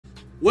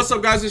What's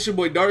up, guys? It's your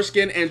boy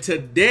Darkskin, and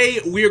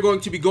today we are going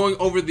to be going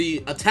over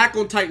the Attack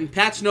on Titan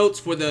patch notes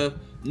for the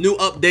new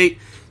update.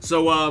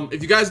 So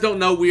if you guys don't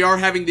know, we are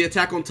having the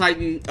Attack on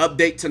Titan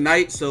update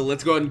tonight, so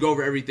let's go ahead and go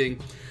over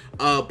everything.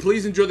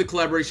 Please enjoy the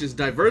collaboration's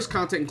diverse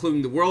content,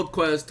 including the World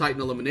Quest,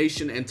 Titan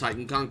Elimination, and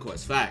Titan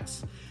Conquest.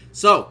 Facts.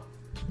 So,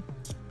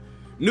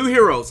 new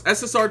heroes,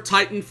 SSR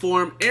Titan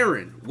form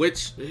Aaron,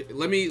 which,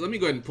 let me go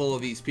ahead and pull all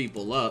these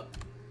people up,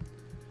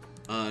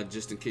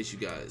 just in case you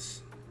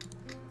guys...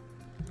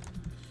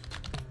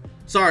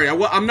 Sorry,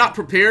 I'm not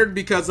prepared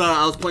because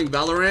I was playing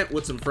Valorant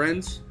with some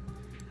friends,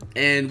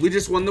 and we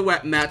just won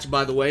the match.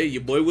 By the way,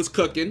 your boy was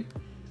cooking.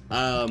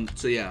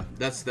 So yeah,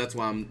 that's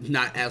why I'm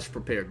not as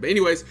prepared. But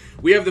anyways,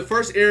 we have the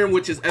first Aaron,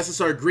 which is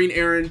SSR Green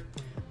Aaron.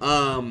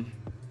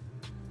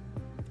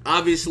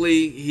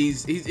 Obviously,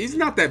 he's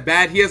not that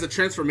bad. He has a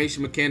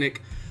transformation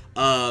mechanic.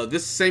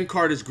 This same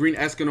card is Green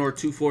Escanor,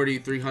 240,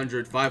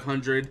 300,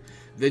 500.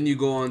 Then you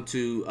go on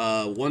to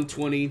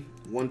 120.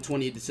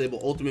 120 disable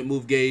ultimate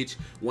move gauge,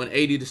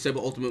 180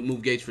 disable ultimate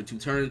move gauge for 2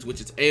 turns,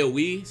 which is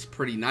AoE. It's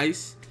pretty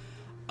nice.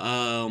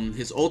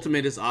 His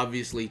ultimate is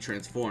obviously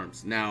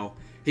transforms. Now,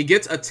 he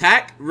gets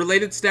attack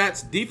related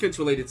stats, defense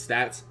related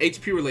stats,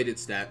 HP related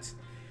stats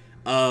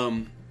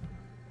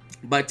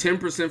by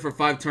 10% for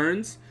 5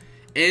 turns,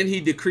 and he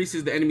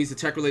decreases the enemy's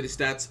attack related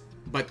stats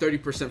by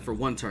 30% for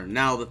 1 turn.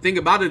 Now, the thing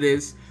about it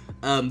is,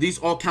 these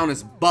all count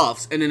as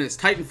buffs, and in his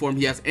Titan form,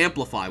 he has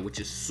Amplify, which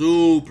is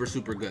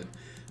super good.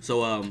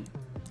 So,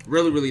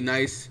 really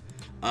nice.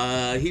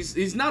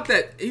 He's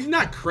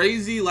not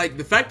crazy. Like,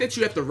 the fact that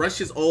you have to rush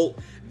his ult,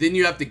 then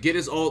you have to get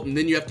his ult, and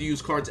then you have to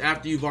use cards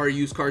after you've already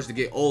used cards to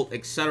get ult,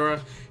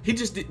 etc. He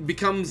just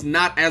becomes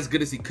not as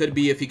good as he could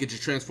be if he could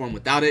just transform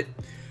without it.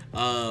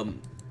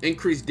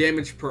 Increased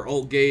damage per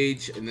ult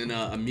gauge, and then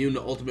immune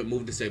to ultimate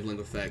move disabling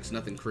effects.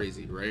 Nothing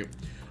crazy, right?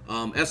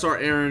 SR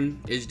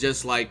Aaron is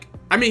just like,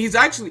 I mean,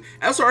 SR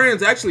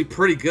Aaron's actually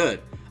pretty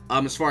good.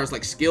 As far as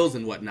like skills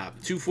and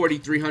whatnot, 240,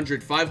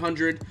 300,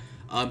 500.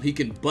 He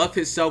can buff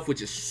himself,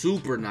 which is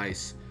super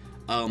nice.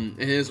 And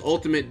his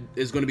ultimate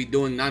is going to be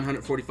doing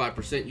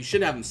 945%. You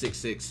should have him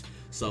 6'6",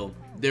 so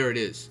there it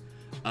is.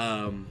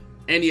 And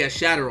he has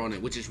Shatter on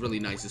it, which is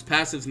really nice. His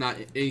passive's not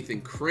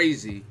anything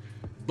crazy,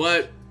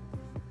 but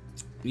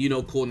you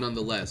know, cool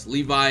nonetheless.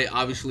 Levi,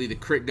 obviously the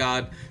crit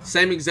god.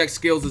 Same exact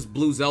skills as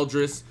Blue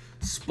Zeldris.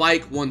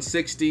 Spike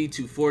 160,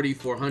 240,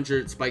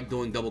 400. Spike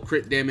doing double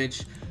crit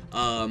damage.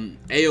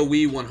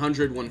 AoE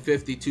 100,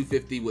 150,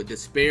 250 with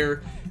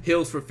Despair.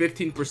 Heals for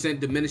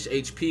 15% diminished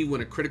HP when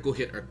a critical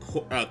hit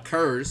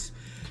occurs.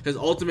 His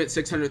ultimate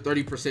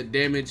 630%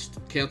 damage,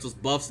 cancels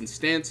buffs and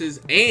stances,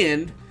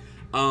 and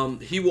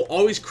he will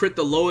always crit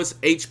the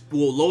lowest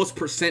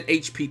percent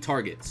HP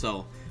target.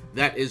 So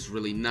that is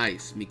really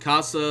nice.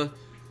 Mikasa,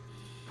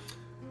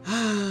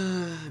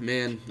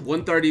 man,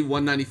 130,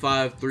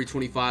 195,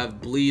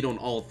 325, bleed on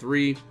all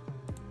 3.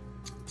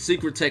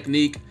 Secret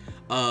technique.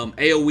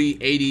 AoE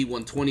 80,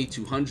 120,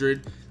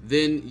 200.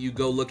 Then you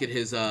go look at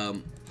his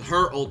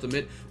her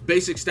ultimate.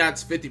 Basic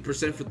stats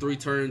 50% for 3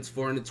 turns,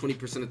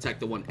 420% attack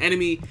to 1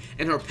 enemy.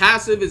 And her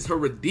passive is her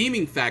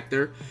redeeming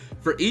factor.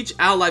 For each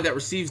ally that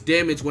receives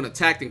damage when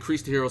attacked,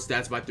 increase the hero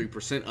stats by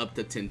 3% up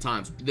to 10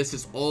 times. This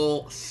is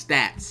all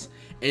stats,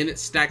 and it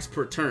stacks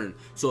per turn.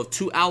 So if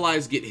 2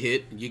 allies get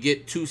hit, you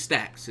get 2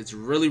 stacks. It's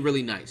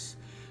really nice.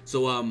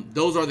 So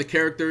those are the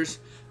characters.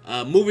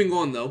 Moving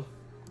on though.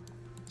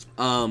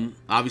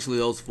 Obviously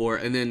those 4,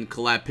 and then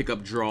collab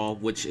pickup draw,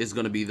 which is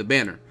going to be the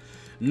banner.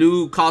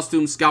 New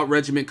costume scout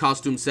regiment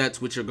costume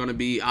sets, which are going to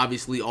be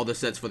obviously all the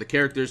sets for the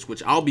characters,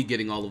 which I'll be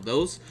getting all of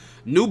those.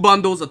 New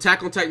bundles,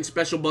 Attack on Titan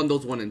special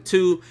bundles 1 and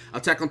 2,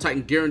 Attack on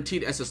Titan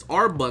guaranteed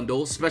SSR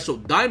bundle, special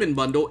diamond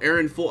bundle,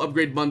 Aaron full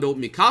upgrade bundle,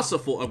 Mikasa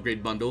full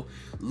upgrade bundle,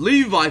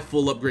 Levi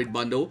full upgrade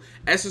bundle,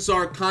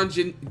 SSR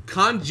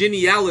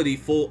congeniality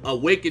full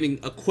awakening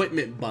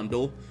equipment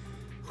bundle.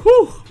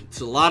 Whew, it's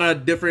a lot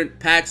of different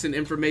packs and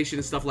information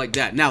and stuff like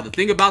that. Now, the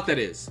thing about that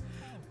is,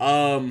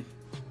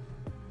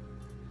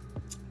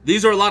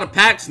 these are a lot of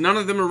packs. None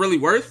of them are really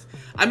worth.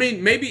 I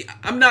mean, maybe,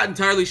 I'm not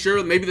entirely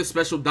sure. Maybe the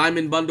special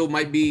diamond bundle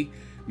might be,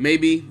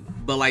 maybe.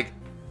 But, like,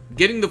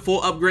 getting the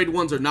full upgrade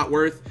ones are not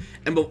worth.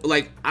 And, but,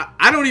 like,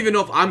 I don't even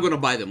know if I'm going to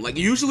buy them. Like,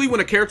 usually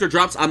when a character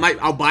drops,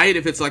 I'll buy it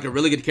if it's, like, a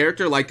really good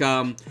character. Like,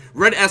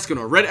 Red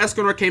Escanor. Red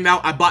Escanor came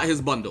out. I bought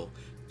his bundle.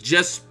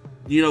 Just,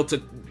 you know, to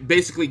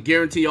basically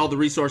guarantee all the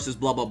resources,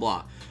 blah blah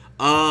blah.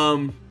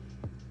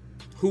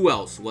 Who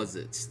else was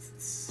it?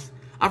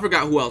 I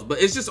forgot who else,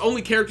 but it's just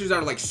only characters that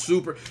are like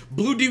super.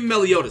 Blue Demon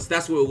Meliodas,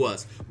 that's what it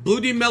was.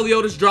 Blue Demon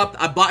Meliodas dropped.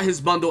 I bought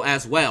his bundle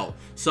as well.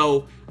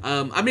 So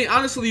I mean,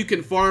 honestly, you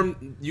can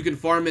farm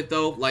it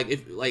though. Like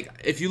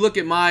if you look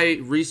at my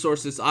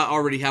resources, I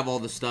already have all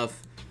the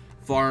stuff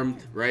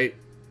farmed, right,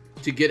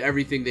 to get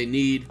everything they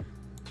need.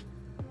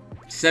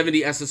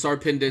 70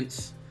 SSR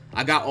pendants.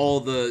 I got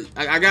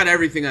I got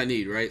everything I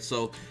need, right?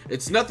 So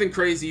it's nothing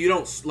crazy. You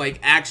don't like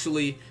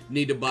actually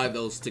need to buy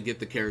those to get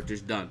the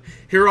characters done.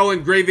 Hero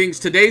engravings.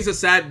 Today's a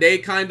sad day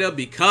kinda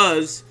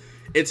because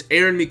it's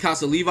Aaron,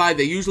 Mikasa, Levi.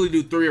 They usually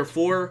do 3 or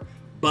 4,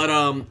 But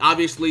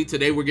obviously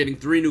today we're getting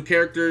 3 new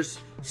characters,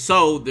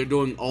 so they're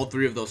doing all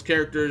 3 of those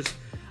characters.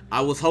 I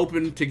was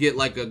hoping to get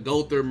like a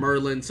Gother,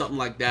 Merlin, something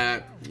like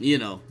that, you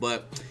know.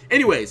 But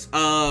anyways,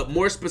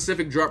 more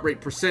specific drop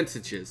rate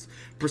percentages.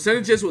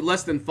 Percentages with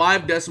less than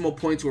 5 decimal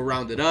points were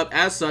rounded up.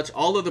 As such,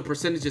 all of the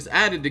percentages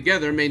added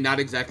together may not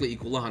exactly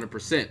equal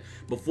 100%.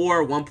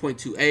 Before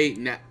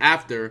 1.28,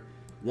 after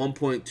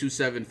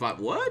 1.275.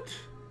 What?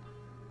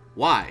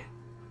 Why?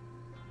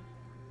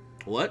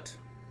 What?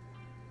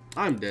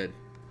 I'm dead.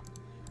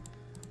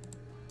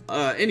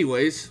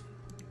 Anyways,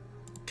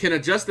 can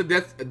adjust the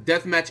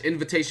deathmatch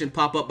invitation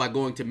pop-up by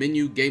going to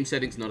menu, game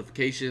settings,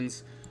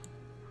 notifications.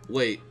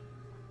 Wait,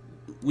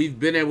 we've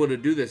been able to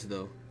do this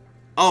though.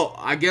 Oh,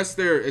 I guess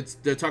they're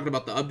talking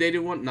about the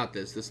updated one. Not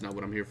this. This is not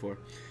what I'm here for.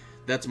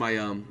 That's my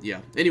yeah.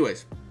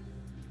 Anyways,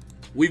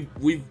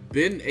 we've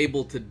been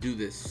able to do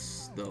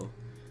this though.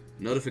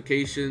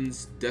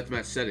 Notifications,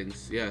 deathmatch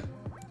settings. Yeah.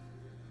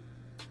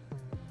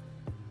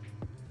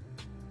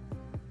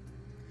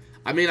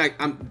 I mean,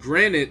 I'm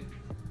granted,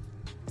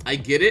 I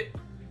get it.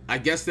 I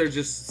guess they're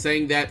just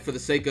saying that for the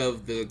sake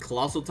of the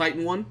Colossal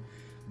Titan one.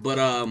 But,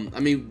 I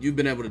mean, you've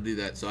been able to do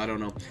that, so I don't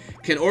know.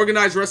 Can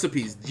organize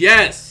recipes.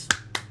 Yes!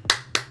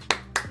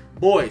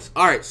 Boys.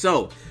 Alright,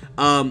 so,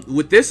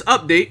 with this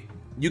update,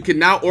 you can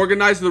now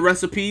organize the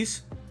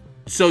recipes.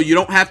 So you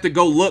don't have to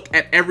go look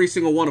at every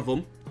single one of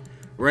them.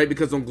 Right?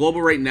 Because on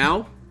global right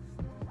now,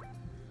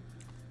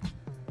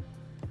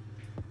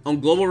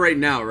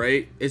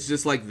 right, it's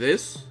just like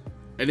this.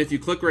 And if you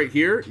click right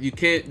here, you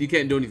can't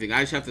do anything.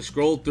 I just have to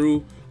scroll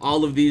through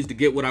all of these to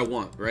get what I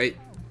want, right?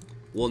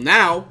 Well,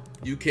 now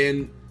you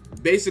can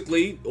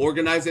basically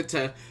organize it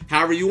to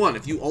however you want.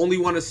 If you only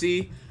want to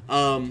see,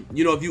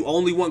 you know, if you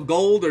only want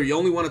gold or you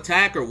only want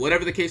attack or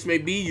whatever the case may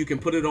be, you can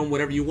put it on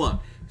whatever you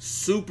want.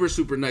 Super,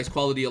 super nice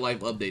quality of life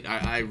update.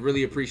 I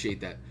really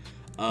appreciate that.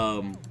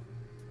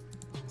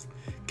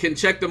 Can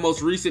check the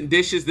most recent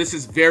dishes. This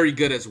is very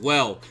good as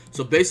well.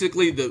 So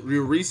basically the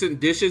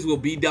recent dishes will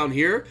be down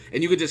here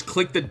and you can just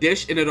click the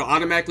dish and it'll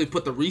automatically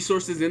put the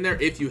resources in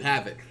there if you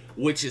have it,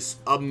 which is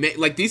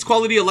amazing. Like, these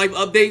quality of life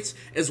updates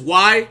is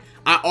why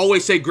I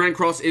always say Grand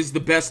Cross is the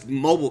best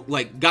mobile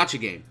like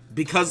gacha game,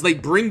 because they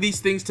bring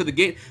these things to the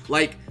game.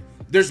 Like,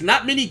 there's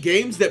not many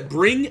games that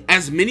bring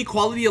as many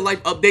quality of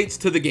life updates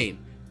to the game.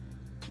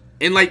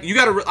 And like, you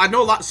gotta, I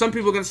know some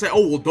people are gonna say,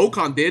 oh well,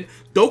 Dokkan did.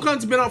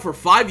 Dokkan's been out for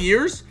 5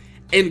 years.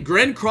 And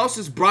Grand Cross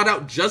has brought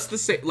out just the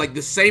same, like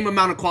the same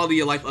amount of quality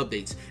of life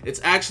updates.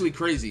 It's actually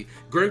crazy.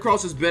 Grand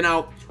Cross has been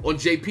out on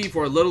JP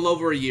for a little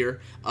over a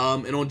year,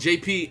 and on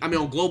JP, I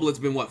mean on Global, it's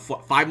been what,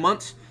 5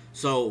 months?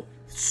 So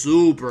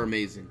super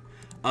amazing.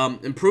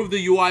 Improve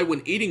the UI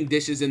when eating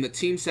dishes in the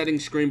team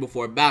settings screen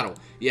before a battle.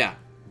 Yeah,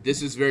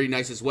 this is very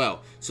nice as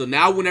well. So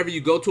now whenever you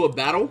go to a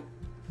battle,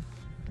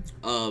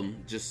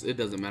 just it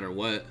doesn't matter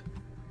what.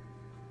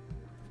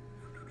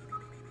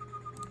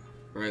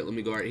 Alright, let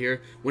me go right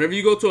here. Whenever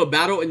you go to a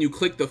battle and you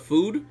click the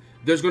food,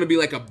 there's going to be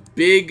like a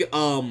big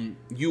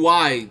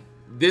UI,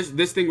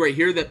 this thing right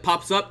here that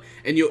pops up,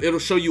 and it'll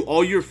show you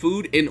all your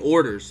food in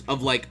orders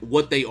of like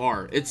what they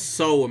are. It's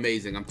so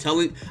amazing. I'm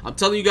telling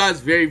you guys,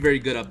 very, very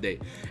good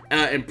update.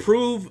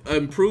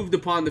 Improved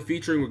upon the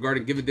featuring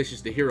regarding giving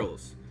dishes to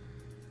heroes.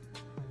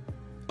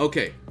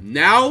 Okay,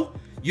 now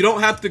you don't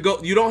have to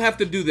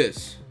do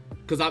this,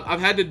 because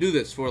I've had to do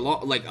this for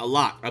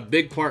a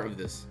big part of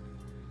this.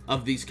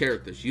 Of these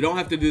characters. You don't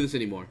have to do this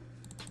anymore.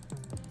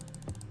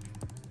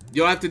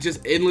 You don't have to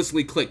just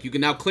endlessly click. You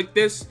can now click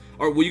this,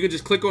 or well, you can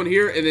just click on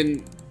here and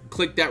then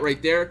click that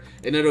right there,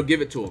 and it'll give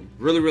it to them.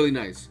 Really, really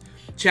nice.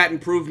 Chat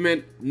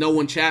improvement. No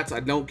one chats. I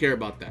don't care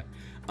about that.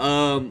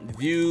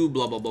 View,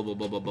 blah, blah, blah, blah,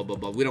 blah, blah, blah, blah,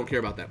 blah. We don't care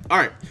about that. All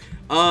right.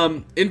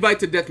 Invite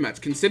to deathmatch.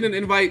 Can send an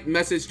invite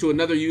message to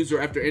another user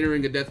after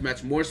entering a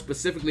deathmatch, more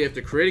specifically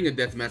after creating a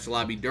deathmatch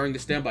lobby during the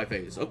standby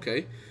phase.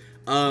 Okay.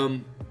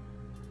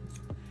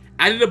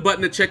 Added a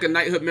button to check a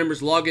Knighthood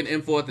member's login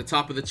info at the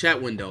top of the chat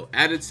window.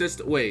 Added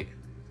system. Wait,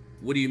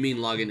 what do you mean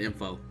login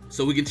info?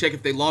 So we can check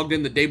if they logged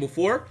in the day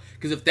before?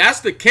 Because if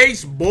that's the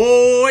case,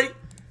 boy,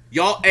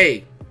 y'all,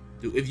 hey,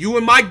 if you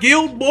in my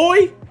guild,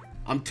 boy,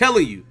 I'm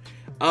telling you.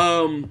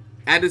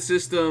 Added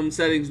system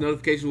settings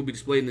notification will be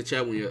displayed in the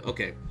chat when you.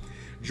 Okay.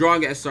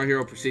 Drawing a star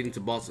hero, proceeding to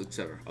boss,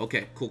 etc.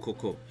 Okay, cool, cool,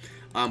 cool.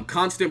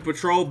 Constant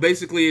patrol,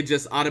 basically it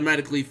just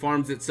automatically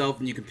farms itself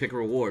and you can pick a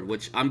reward,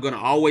 which I'm gonna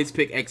always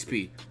pick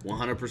XP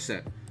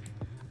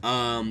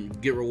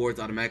 100%. Get rewards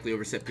automatically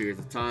over set periods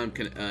of time.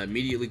 Can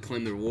immediately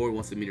claim the reward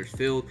once the meter is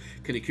filled.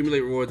 Can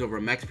accumulate rewards over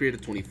a max period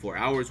of 24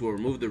 hours. Will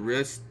remove the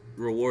risk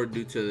reward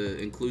due to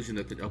the inclusion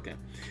of the, okay.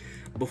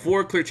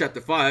 Before clear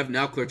chapter 5,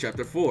 now clear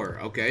chapter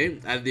 4. Okay.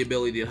 Added the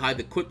ability to hide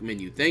the quick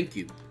menu. Thank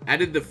you.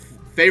 Added the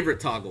favorite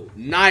toggle.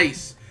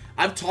 Nice.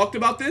 I've talked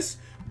about this,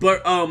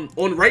 but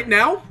on right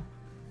now,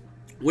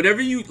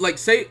 whenever you like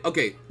say,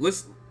 okay,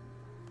 let's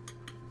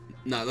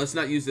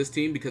not use this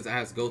team because it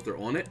has Gother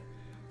on it.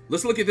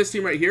 Let's look at this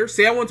team right here.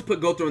 Say I want to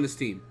put Gother on this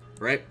team,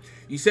 right?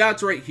 You see how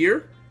it's right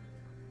here?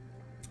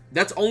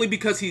 That's only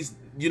because he's,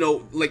 you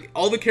know, like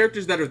all the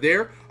characters that are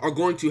there are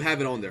going to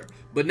have it on there.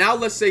 But now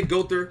let's say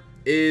Gother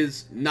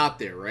is not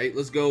there, right?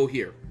 Let's go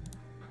here.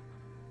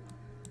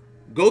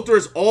 Gowther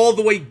is all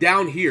the way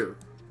down here,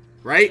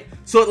 right?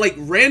 So like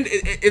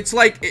it's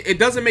like it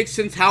doesn't make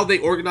sense how they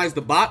organize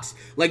the box.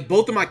 Like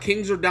both of my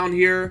kings are down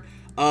here.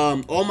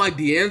 All my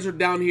Deannes are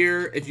down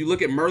here. If you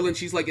look at Merlin,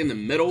 she's like in the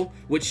middle,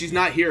 which she's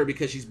not here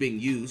because she's being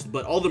used,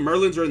 but all the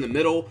Merlins are in the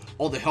middle.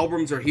 All the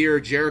Helbrums are here,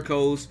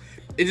 Jericho's.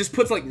 It just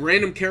puts like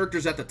random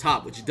characters at the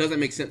top, which doesn't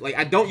make sense. Like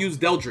I don't use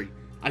Deldry.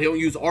 I don't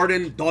use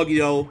Arden,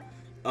 Doggy-Do,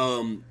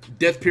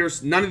 Death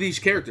Pierce, none of these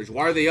characters.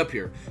 Why are they up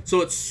here? So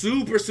it's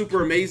super,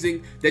 super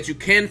amazing that you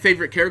can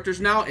favorite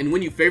characters now, and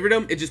when you favorite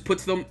them, it just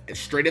puts them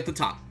straight at the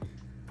top.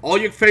 All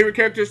your favorite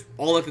characters,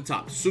 all at the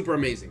top. Super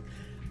amazing.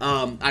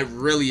 I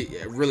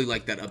really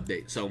like that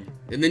update. So,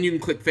 and then you can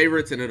click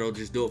favorites and it'll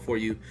just do it for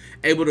you.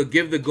 Able to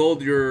give the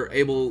gold you're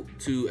able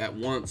to at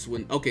once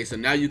when, okay, so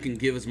now you can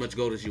give as much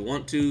gold as you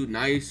want to.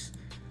 Nice.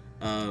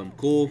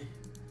 Cool.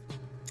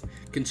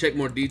 Can check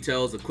more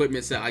details.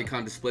 Equipment set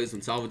icon displays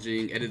when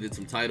salvaging. Edited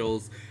some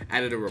titles.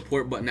 Added a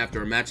report button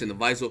after a match in the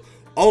Visal.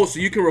 Oh, so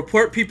you can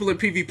report people in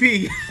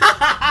PvP.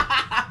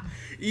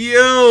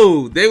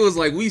 Yo, they was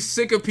like, we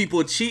sick of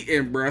people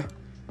cheating, bruh.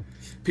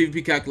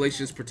 PvP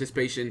calculations,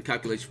 participation,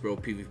 calculation pro,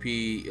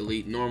 PvP,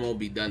 elite, normal,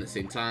 be done at the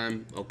same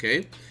time.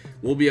 Okay.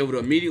 We'll be able to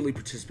immediately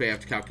participate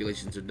after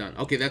calculations are done.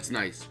 Okay, that's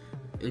nice.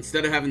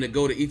 Instead of having to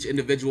go to each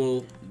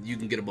individual, you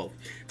can get them both.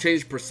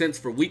 Change percents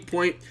for weak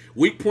point.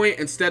 Weak point,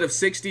 instead of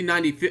 60,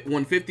 90,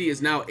 150,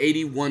 is now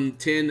 80,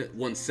 110,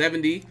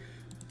 170.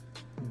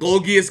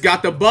 Golgius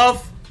got the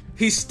buff.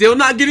 He's still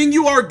not getting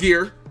UR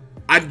gear.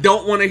 I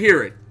don't want to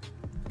hear it.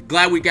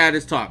 Glad we got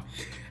his talk.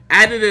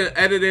 Added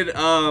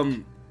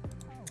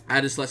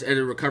slash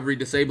edit recovery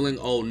disabling.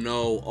 Oh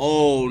no.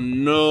 Oh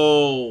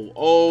no.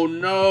 Oh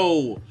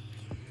no.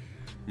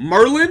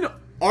 Merlin,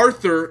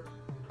 Arthur,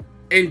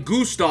 and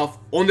Gustav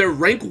on their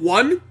rank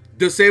 1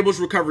 disables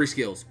recovery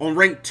skills. On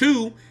rank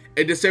 2,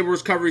 it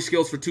disables recovery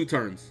skills for 2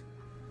 turns.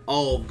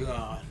 Oh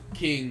god.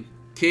 King.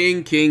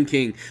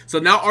 So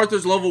now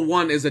Arthur's level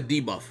 1 is a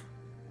debuff.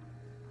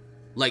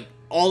 Like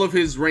all of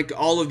his rank,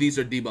 all of these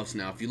are debuffs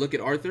now. If you look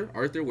at Arthur,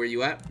 where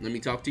you at? Let me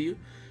talk to you.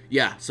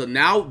 Yeah, so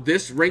now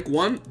this rank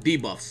 1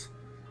 debuffs.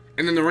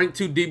 And then the rank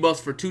 2 debuffs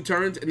for 2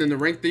 turns, and then the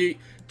rank 3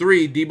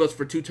 debuffs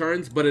for 2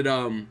 turns, but it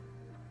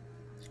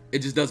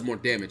just does more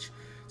damage.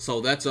 So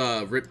that's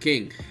Rip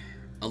King.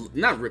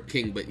 Not Rip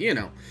King, but you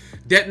know.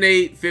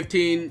 Detonate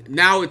 15.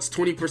 Now it's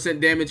 20%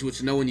 damage,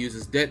 which no one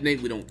uses.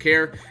 Detonate, we don't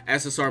care.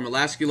 SSR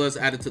Melasculas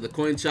added to the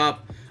coin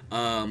shop.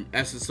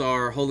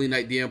 SSR Holy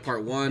Knight DM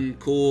Part 1.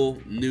 Cool.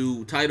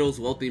 New titles,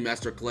 Wealthy,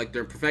 Master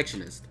Collector, and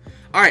Perfectionist.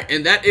 Alright,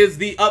 and that is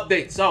the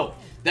update. So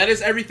that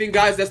is everything,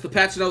 guys. That's the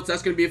patch notes.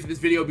 That's going to be it for this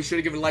video. Be sure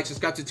to give it a like,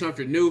 subscribe to the channel if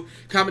you're new.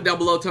 Comment down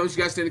below. Tell me what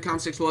you guys think in the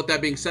comment section. With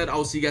that being said, I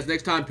will see you guys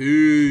next time.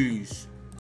 Peace.